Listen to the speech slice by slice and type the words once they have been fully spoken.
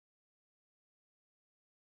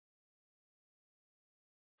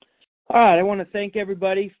All right, I want to thank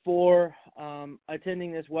everybody for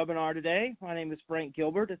attending this webinar today. My name is Frank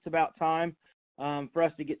Gilbert. It's about time for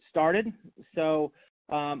us to get started. So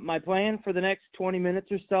my plan for the next 20 minutes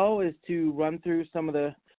or so is to run through some of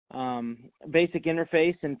the basic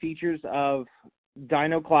interface and features of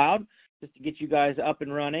DyKnow Cloud, just to get you guys up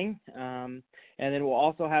and running. And then we'll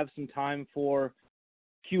also have some time for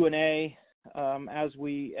Q&A as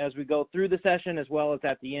we go through the session, as well as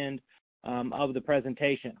at the end of the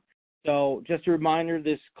presentation. So just a reminder,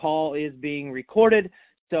 this call is being recorded,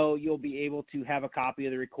 so you'll be able to have a copy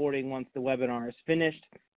of the recording once the webinar is finished.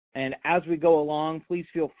 And as we go along, please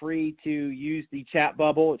feel free to use the chat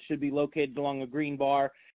bubble. It should be located along a green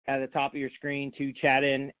bar at the top of your screen to chat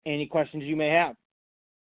in any questions you may have.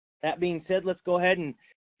 That being said, let's go ahead and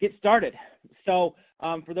get started. So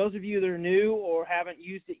for those of you that are new or haven't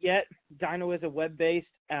used it yet, DyKnow is a web-based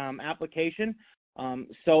application.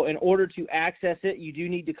 So in order to access it, you do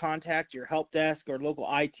need to contact your help desk or local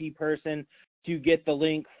IT person to get the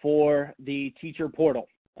link for the teacher portal.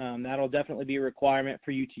 That'll definitely be a requirement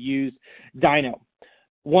for you to use DyKnow.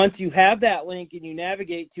 Once you have that link and you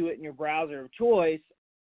navigate to it in your browser of choice,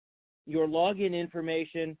 your login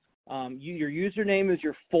information, your username is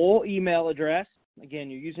your full email address.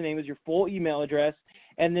 Again, your username is your full email address.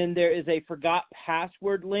 And then there is a forgot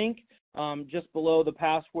password link just below the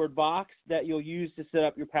password box that you'll use to set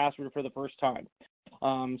up your password for the first time.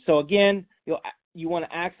 So again, you want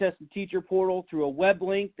to access the teacher portal through a web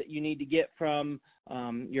link that you need to get from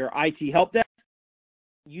your IT help desk.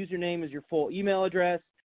 Username is your full email address,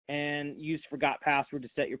 and use forgot password to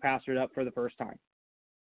set your password up for the first time.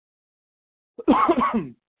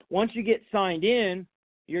 Once you get signed in,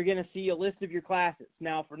 you're going to see a list of your classes.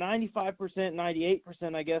 Now, for 95%,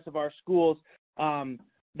 98%, I guess, of our schools,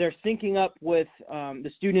 they're syncing up with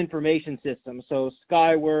the student information system. So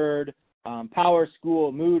Skyward,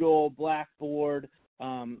 PowerSchool, Moodle, Blackboard,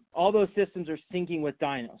 all those systems are syncing with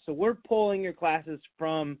DyKnow. So we're pulling your classes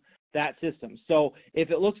from that system. So if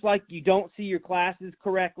it looks like you don't see your classes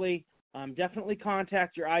correctly, definitely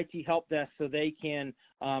contact your IT help desk so they can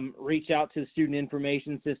reach out to the student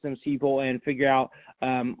information systems people and figure out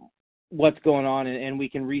what's going on, and we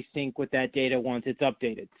can resync with that data once it's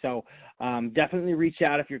updated. So definitely reach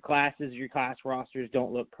out if your classes, your class rosters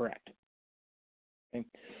don't look correct. Okay.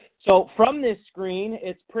 So from this screen,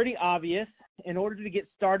 it's pretty obvious. In order to get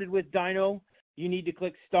started with DyKnow, you need to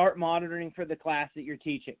click Start Monitoring for the class that you're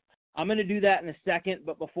teaching. I'm going to do that in a second,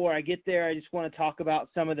 but before I get there, I just want to talk about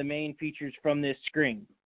some of the main features from this screen.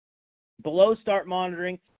 Below Start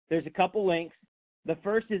Monitoring, there's a couple links. The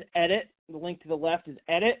first is Edit. The link to the left is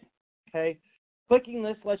Edit. Okay. Clicking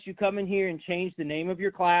this lets you come in here and change the name of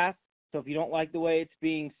your class. So if you don't like the way it's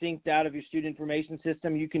being synced out of your student information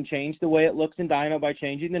system, you can change the way it looks in DyKnow by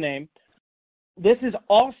changing the name. This is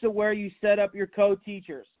also where you set up your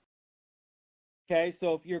co-teachers. Okay,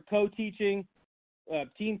 so if you're co-teaching,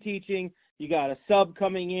 team teaching, you got a sub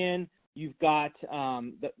coming in, you've got,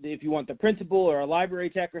 if you want the principal or a library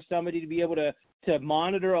tech or somebody to be able to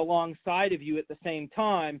monitor alongside of you at the same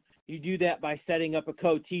time, you do that by setting up a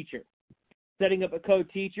co-teacher. Setting up a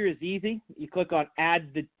co-teacher is easy. You click on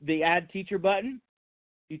the Add Teacher button.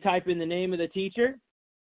 You type in the name of the teacher.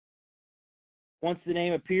 Once the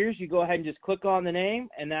name appears, you go ahead and just click on the name,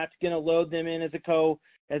 and that's going to load them in as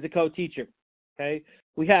a co-teacher. Okay.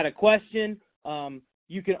 We had a question.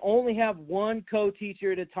 You can only have one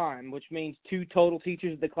co-teacher at a time, which means 2 total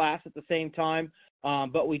teachers of the class at the same time.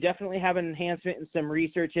 But we definitely have an enhancement and some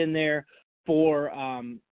research in there for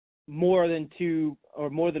more than 2 or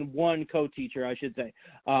more than 1 co-teacher, I should say.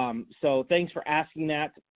 So thanks for asking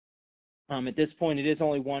that. At this point, it is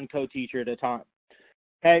only 1 co-teacher at a time.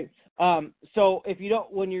 Okay. So if you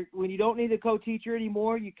don't, when you don't need a co-teacher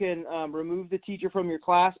anymore, you can remove the teacher from your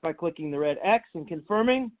class by clicking the red X and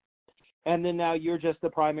confirming, and then now you're just the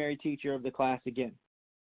primary teacher of the class again.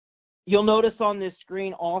 You'll notice on this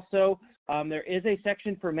screen also there is a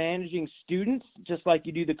section for managing students, just like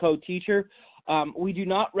you do the co-teacher. We do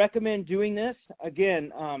not recommend doing this.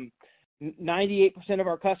 Again, 98% of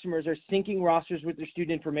our customers are syncing rosters with their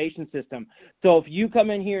student information system. So if you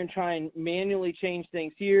come in here and try and manually change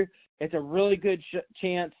things here, it's a really good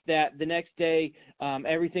chance that the next day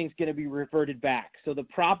everything's going to be reverted back. So the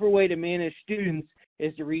proper way to manage students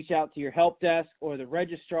is to reach out to your help desk or the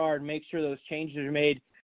registrar and make sure those changes are made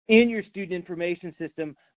in your student information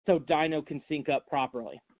system so DyKnow can sync up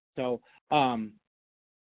properly. So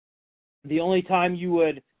the only time you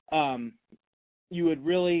would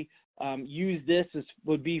really use this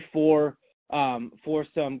would be for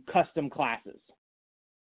some custom classes.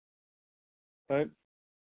 Okay.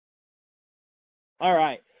 All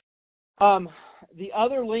right. The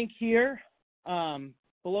other link here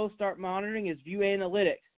below Start Monitoring is View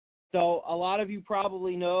Analytics. So a lot of you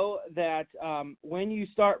probably know that when you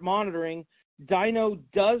start monitoring, DyKnow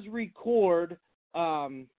does record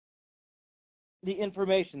the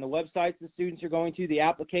information, the websites the students are going to, the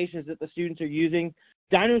applications that the students are using.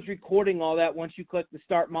 DyKnow's recording all that once you click the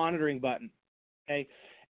Start Monitoring button. Okay,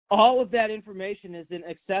 all of that information is then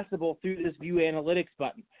accessible through this View Analytics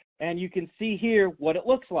button, and you can see here what it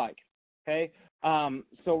looks like. Okay,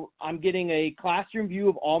 so I'm getting a classroom view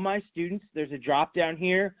of all my students. There's a drop down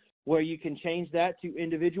here where you can change that to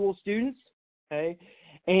individual students. Okay,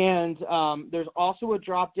 and there's also a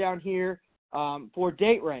drop down here for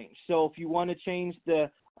date range. So if you want to change the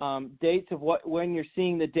dates of when you're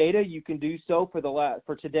seeing the data, you can do so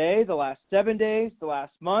for today, the last 7 days, the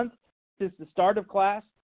last month since the start of class,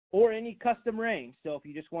 or any custom range. So if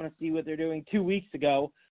you just want to see what they're doing 2 weeks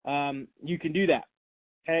ago, you can do that.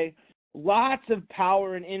 Okay, lots of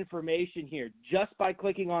power and information here just by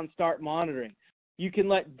clicking on Start Monitoring. You can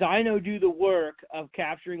let DyKnow do the work of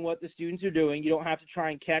capturing what the students are doing. You don't have to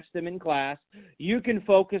try and catch them in class. You can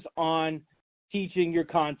focus on teaching your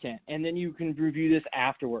content, and then you can review this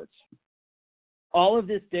afterwards. All of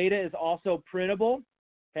this data is also printable.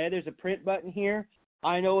 Okay, there's a print button here.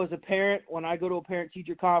 I know as a parent, when I go to a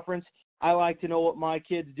parent-teacher conference, I like to know what my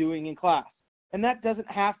kid's doing in class. And that doesn't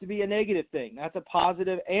have to be a negative thing. That's a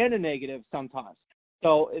positive and a negative sometimes.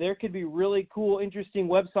 So there could be really cool, interesting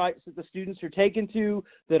websites that the students are taken to,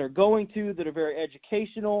 that are going to, that are very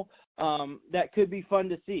educational, that could be fun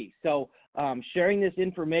to see. So sharing this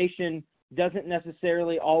information doesn't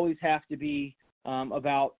necessarily always have to be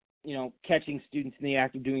about, catching students in the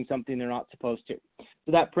act of doing something they're not supposed to.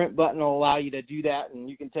 So that print button will allow you to do that, and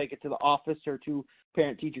you can take it to the office or to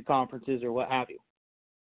parent-teacher conferences or what have you.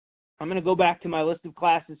 I'm going to go back to my list of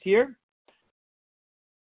classes here.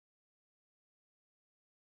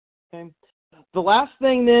 Okay. The last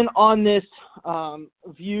thing then on this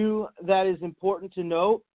view that is important to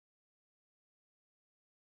note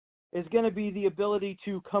is going to be the ability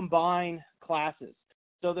to combine classes.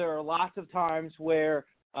 So there are lots of times where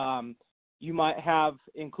you might have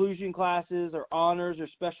inclusion classes or honors or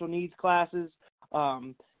special needs classes.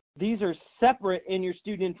 These are separate in your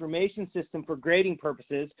student information system for grading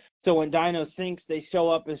purposes. So when DyKnow syncs, they show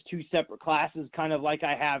up as two separate classes, kind of like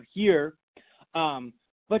I have here.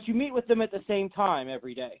 But you meet with them at the same time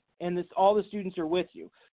every day, and all the students are with you.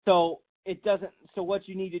 So what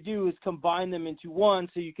you need to do is combine them into one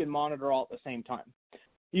so you can monitor all at the same time.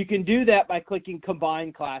 You can do that by clicking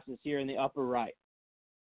Combine Classes here in the upper right.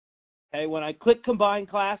 Okay, when I click Combine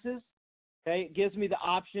Classes, okay, it gives me the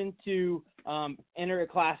option to enter a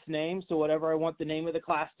class name, so whatever I want the name of the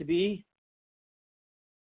class to be.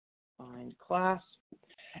 Find class.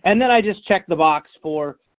 And then I just check the box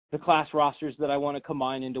for the class rosters that I want to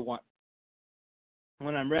combine into one.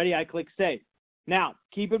 When I'm ready, I click Save. Now,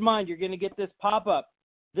 keep in mind, you're going to get this pop-up.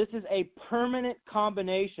 This is a permanent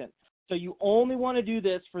combination. So you only want to do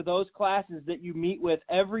this for those classes that you meet with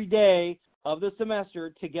every day of the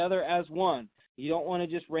semester together as one. You don't want to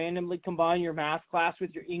just randomly combine your math class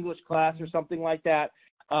with your English class or something like that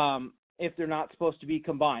if they're not supposed to be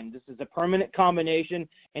combined. This is a permanent combination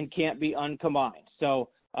and can't be uncombined. So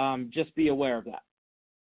just be aware of that.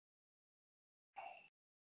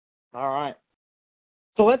 All right.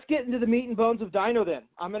 So let's get into the meat and bones of DyKnow then.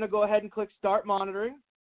 I'm going to go ahead and click Start Monitoring.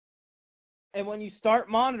 And when you start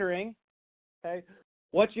monitoring, okay,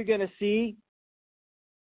 what you're going to see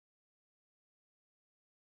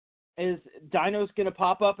is DyKnow's going to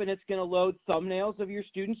pop up and it's going to load thumbnails of your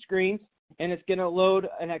student screens, and it's going to load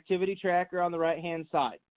an activity tracker on the right-hand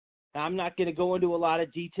side. Now, I'm not going to go into a lot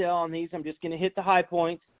of detail on these. I'm just going to hit the high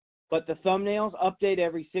points. But the thumbnails update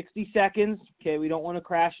every 60 seconds. Okay, we don't want to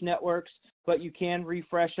crash networks, but you can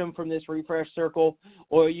refresh them from this refresh circle,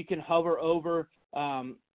 or you can hover over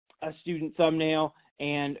a student thumbnail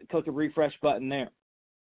and click a refresh button there.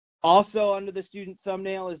 Also, under the student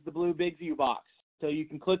thumbnail is the blue big view box. So you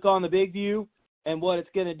can click on the big view, and what it's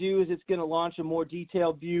going to do is it's going to launch a more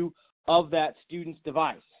detailed view of that student's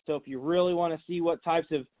device. So if you really want to see what types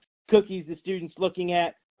of cookies the student's looking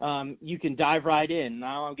at, you can dive right in.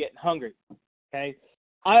 Now I'm getting hungry. Okay.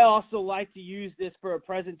 I also like to use this for a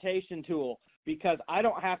presentation tool because I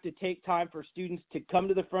don't have to take time for students to come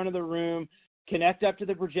to the front of the room, connect up to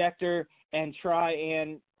the projector, and try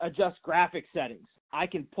and adjust graphic settings. I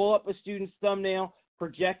can pull up a student's thumbnail,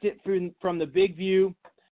 project it from the big view,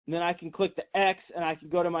 and then I can click the X and I can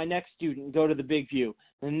go to my next student and go to the big view,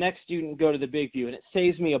 and the next student go to the big view, and it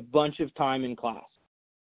saves me a bunch of time in class.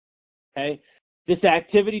 Okay. This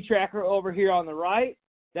activity tracker over here on the right,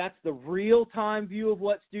 that's the real-time view of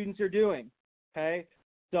what students are doing. okay?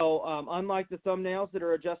 So unlike the thumbnails that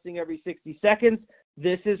are adjusting every 60 seconds,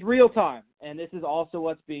 this is real time, and this is also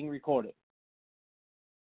what's being recorded,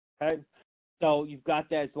 okay? So you've got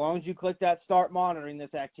that. As long as you click that start monitoring,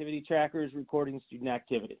 this activity tracker is recording student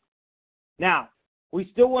activity. Now, we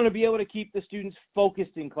still want to be able to keep the students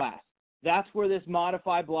focused in class. That's where this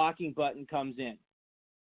modify blocking button comes in.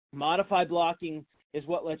 Modify blocking is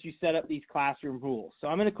what lets you set up these classroom rules. So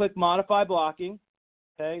I'm going to click modify blocking,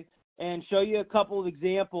 okay, and show you a couple of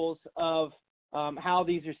examples of how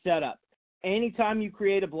these are set up. Anytime you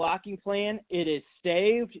create a blocking plan, it is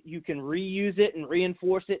saved. You can reuse it and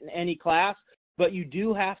reinforce it in any class, but you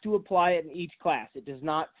do have to apply it in each class. It does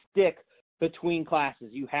not stick between classes.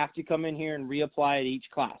 You have to come in here and reapply it each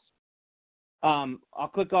class. I'll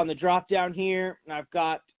click on the drop down here, and I've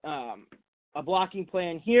got a blocking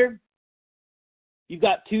plan here. You've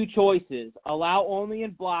got two choices, allow only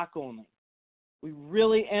and block only. We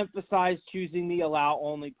really emphasize choosing the allow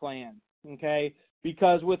only plan, okay?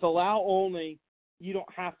 Because with allow only, you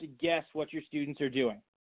don't have to guess what your students are doing,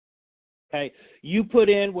 okay? You put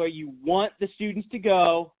in where you want the students to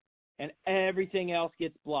go, and everything else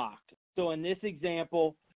gets blocked. So in this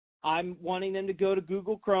example, I'm wanting them to go to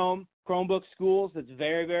Google Chrome, Chromebook schools. That's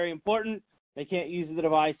very, very important. They can't use the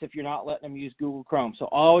device if you're not letting them use Google Chrome. So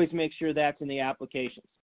always make sure that's in the applications.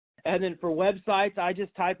 And then for websites, I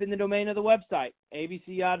just type in the domain of the website,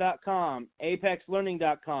 abci.com,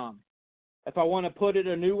 apexlearning.com. If I want to put it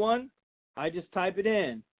a new one, I just type it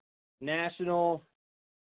in, national,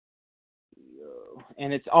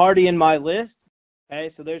 and it's already in my list.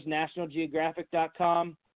 Okay, so there's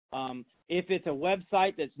nationalgeographic.com. If it's a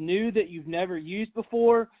website that's new that you've never used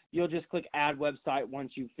before, you'll just click Add Website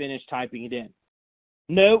once you finish typing it in.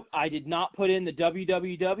 Note, I did not put in the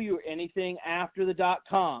www or anything after the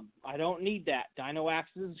 .com. I don't need that. DyKnow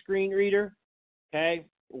acts as a screen reader. Okay,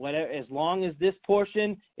 whatever, as long as this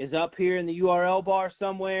portion is up here in the URL bar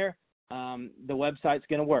somewhere, the website's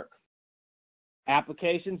going to work.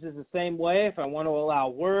 Applications is the same way. If I want to allow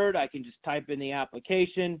Word, I can just type in the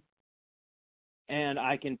application, and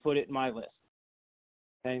I can put it in my list.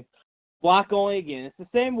 Okay. Block only, again, it's the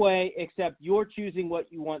same way, except you're choosing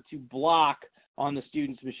what you want to block on the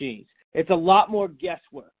students' machines. It's a lot more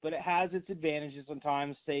guesswork, but it has its advantages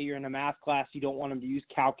sometimes. Say you're in a math class, you don't want them to use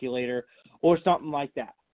calculator or something like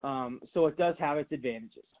that. So it does have its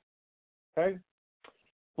advantages. Okay.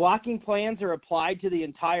 Blocking plans are applied to the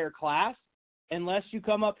entire class unless you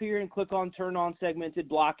come up here and click on Turn on Segmented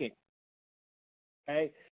Blocking.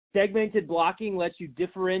 Okay. Segmented blocking lets you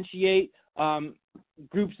differentiate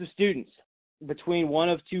groups of students between one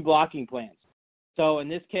of two blocking plans. So in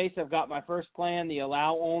this case, I've got my first plan, the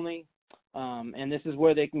allow only, and this is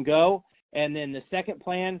where they can go. And then the second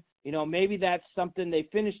plan, you know, maybe that's something they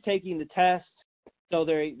finished taking the test, so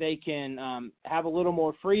they can have a little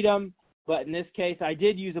more freedom. But in this case, I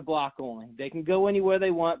did use a block only. They can go anywhere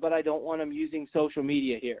they want, but I don't want them using social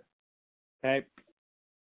media here. Okay,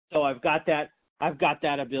 so I've got that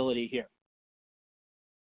ability here.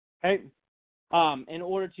 Okay. In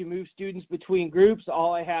order to move students between groups,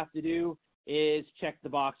 all I have to do is check the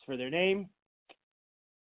box for their name.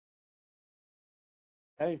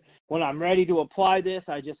 Okay. When I'm ready to apply this,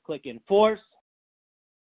 I just click Enforce.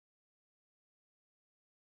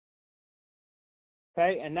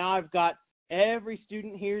 Okay, and now I've got every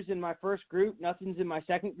student here's in my first group. Nothing's in my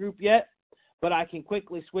second group yet, but I can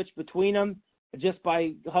quickly switch between them just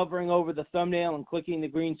by hovering over the thumbnail and clicking the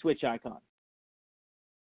green switch icon.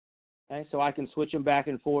 Okay, so I can switch them back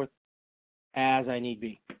and forth as I need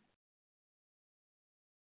be.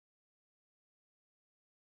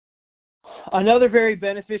 Another very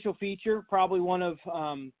beneficial feature, probably one of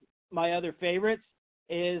my other favorites,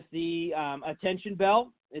 is the attention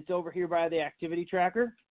bell. It's over here by the activity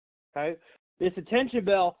tracker. Okay, this attention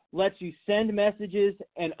bell lets you send messages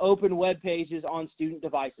and open web pages on student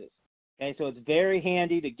devices. Okay, so it's very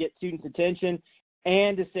handy to get students' attention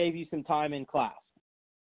and to save you some time in class.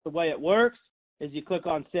 The way it works is you click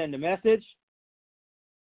on Send a Message.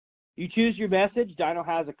 You choose your message. DyKnow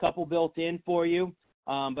has a couple built in for you,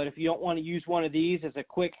 but if you don't want to use one of these as a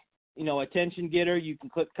quick, attention getter, you can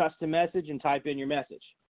click Custom Message and type in your message.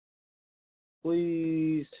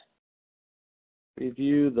 Please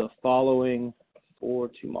review the following for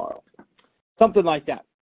tomorrow. Something like that.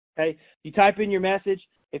 Okay, you type in your message.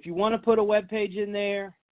 If you want to put a web page in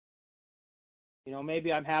there,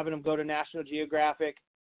 maybe I'm having them go to National Geographic.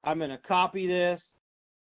 I'm going to copy this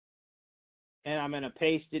and I'm going to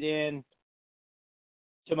paste it in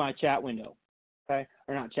to my chat window. Okay,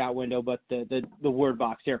 or not chat window, but the word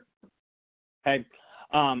box here. Okay,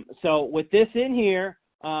 so with this in here,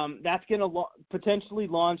 that's going to potentially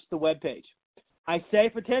launch the web page. I say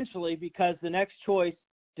potentially because the next choice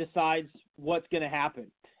decides what's going to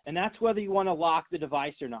happen, and that's whether you want to lock the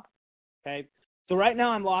device or not, okay? So right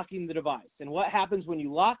now I'm locking the device, and what happens when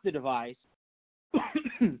you lock the device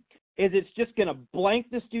is it's just going to blank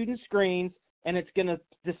the student screens, and it's going to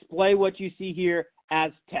display what you see here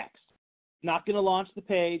as text. It's not going to launch the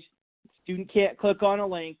page. The student can't click on a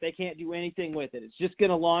link. They can't do anything with it. It's just going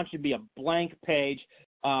to launch and be a blank page,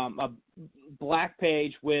 a black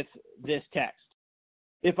page with this text.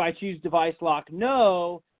 If I choose device lock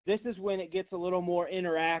no, this is when it gets a little more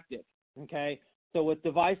interactive, okay? So with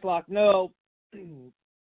device lock no,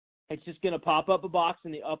 it's just going to pop up a box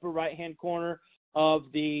in the upper right-hand corner of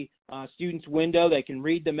the student's window. They can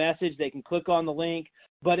read the message. They can click on the link,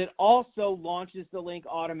 but it also launches the link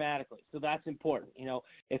automatically. So that's important. You know,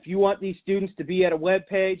 if you want these students to be at a web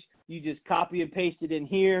page, you just copy and paste it in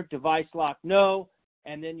here, device lock no,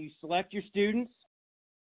 and then you select your students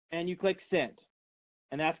and you click send.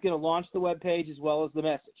 And that's going to launch the web page as well as the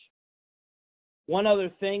message. One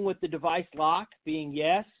other thing with the device lock being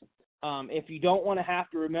yes, if you don't want to have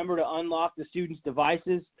to remember to unlock the student's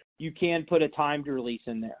devices, you can put a timed release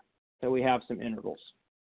in there. So we have some intervals.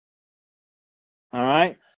 All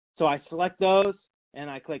right, so I select those and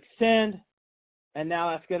I click send, and now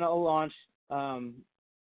that's going to launch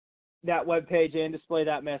that web page and display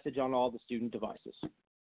that message on all the student devices.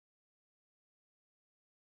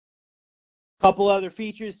 Couple other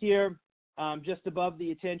features here. Just above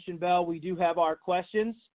the attention bell, we do have our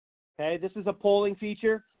questions. Okay, this is a polling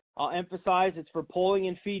feature. I'll emphasize it's for polling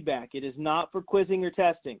and feedback. It is not for quizzing or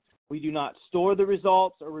testing. We do not store the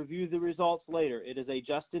results or review the results later. It is a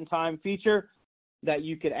just-in-time feature that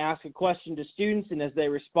you can ask a question to students, and as they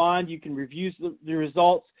respond, you can review the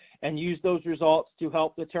results and use those results to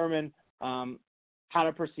help determine how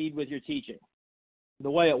to proceed with your teaching.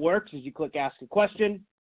 The way it works is you click Ask a Question.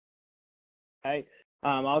 Okay,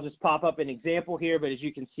 I'll just pop up an example here, but as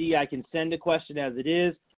you can see, I can send a question as it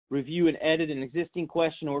is, review and edit an existing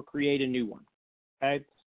question, or create a new one. Okay,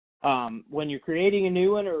 when you're creating a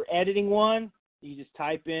new one or editing one, you just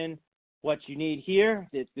type in what you need here.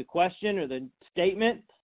 It's the question or the statement.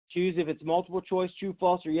 Choose if it's multiple choice, true,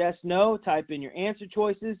 false, or yes, no. Type in your answer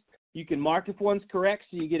choices. You can mark if one's correct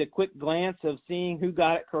so you get a quick glance of seeing who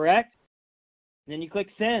got it correct. And then you click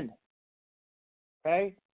send.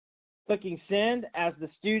 Okay? Clicking send, as the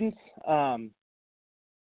students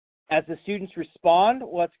respond,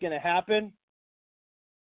 what's going to happen,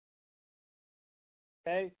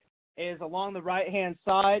 okay, is along the right-hand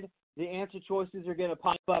side, the answer choices are going to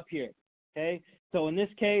pop up here. Okay, so in this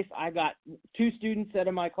case, I got 2 students out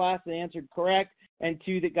of my class that answered correct and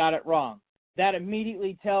 2 that got it wrong. That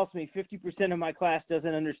immediately tells me 50% of my class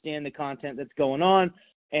doesn't understand the content that's going on,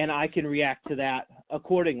 and I can react to that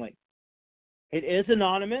accordingly. It is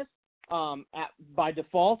anonymous. By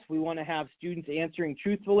default, we want to have students answering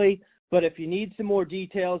truthfully, but if you need some more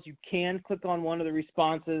details, you can click on one of the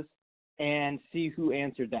responses and see who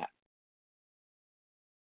answered that.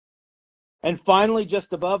 And finally, just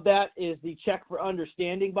above that is the check for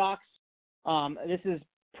understanding box. This is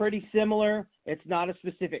pretty similar. It's not a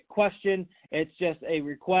specific question. It's just a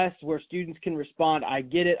request where students can respond, I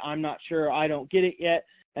get it, I'm not sure, I don't get it yet,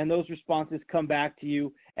 and those responses come back to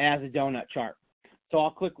you as a donut chart. So I'll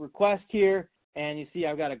click request here, and you see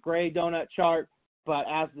I've got a gray donut chart, but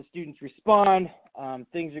as the students respond,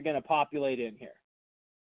 things are going to populate in here.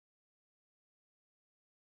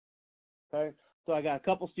 Okay, so I got a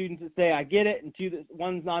couple students that say I get it, and 2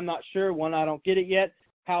 one's I'm not sure, one I don't get it yet.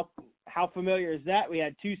 How familiar is that? We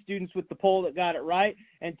had 2 students with the poll that got it right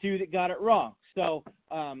and 2 that got it wrong. So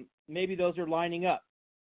maybe those are lining up.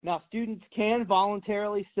 Now, students can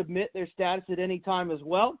voluntarily submit their status at any time as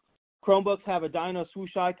well. Chromebooks have a DyKnow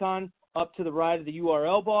swoosh icon up to the right of the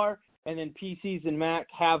URL bar, and then PCs and Mac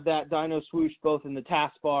have that DyKnow swoosh both in the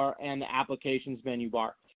taskbar and the applications menu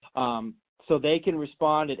bar. So they can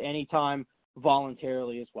respond at any time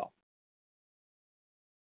voluntarily as well.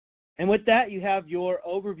 And with that, you have your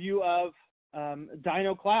overview of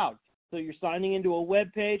DyKnow Cloud. So you're signing into a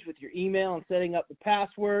web page with your email and setting up the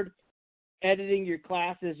password, editing your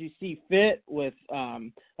class as you see fit with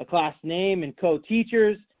a class name and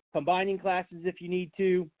co-teachers, combining classes if you need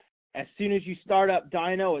to. As soon as you start up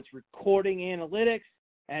DyKnow, it's recording analytics,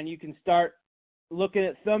 and you can start looking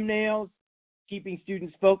at thumbnails, keeping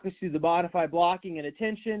students focused through the modify blocking and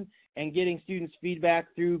attention, and getting students feedback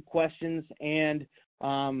through questions and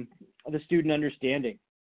the student understanding.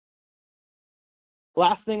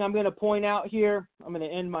 Last thing I'm going to point out here, I'm going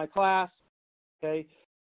to end my class. Okay.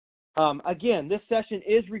 Again, this session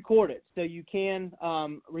is recorded, so you can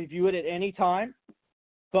review it at any time.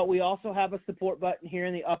 But we also have a support button here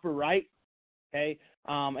in the upper right. okay?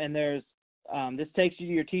 And there's this takes you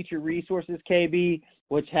to your teacher resources KB,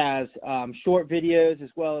 which has short videos as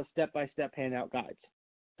well as step-by-step handout guides.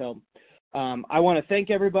 So I want to thank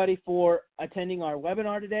everybody for attending our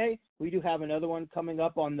webinar today. We do have another one coming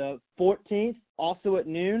up on the 14th, also at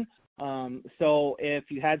noon. So if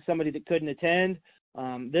you had somebody that couldn't attend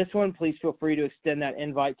this one, please feel free to extend that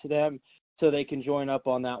invite to them so they can join up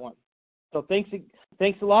on that one. So thanks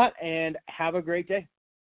a lot, and have a great day.